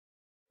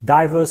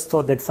Divers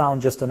thought they'd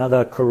found just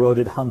another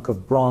corroded hunk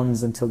of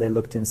bronze until they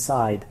looked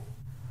inside.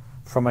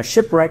 From a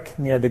shipwreck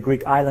near the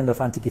Greek island of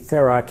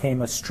Antikythera came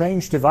a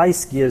strange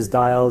device, gears,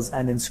 dials,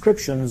 and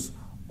inscriptions,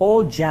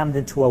 all jammed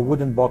into a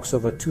wooden box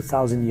over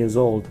 2,000 years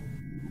old.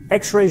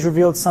 X-rays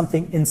revealed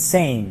something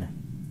insane.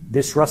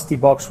 This rusty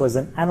box was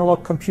an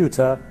analog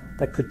computer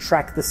that could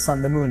track the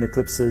sun, the moon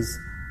eclipses,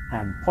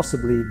 and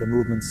possibly the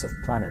movements of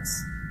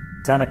planets.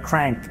 Turn a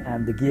crank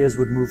and the gears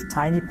would move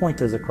tiny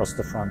pointers across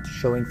the front,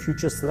 showing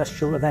future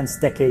celestial events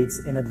decades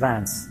in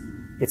advance.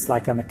 It's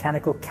like a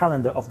mechanical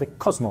calendar of the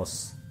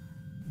cosmos.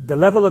 The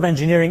level of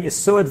engineering is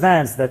so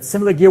advanced that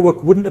similar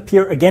gearwork wouldn't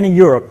appear again in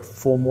Europe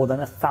for more than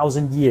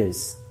 1,000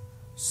 years.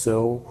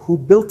 So, who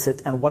built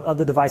it and what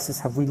other devices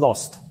have we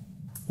lost?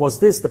 Was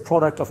this the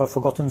product of a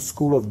forgotten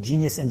school of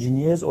genius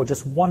engineers or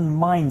just one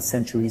mind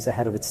centuries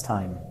ahead of its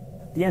time?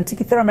 The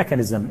Antikythera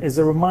Mechanism is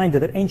a reminder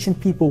that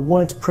ancient people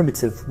weren't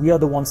primitive, we are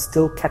the ones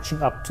still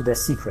catching up to their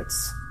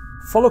secrets.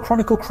 Follow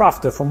Chronicle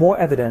Crafter for more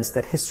evidence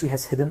that history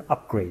has hidden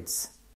upgrades.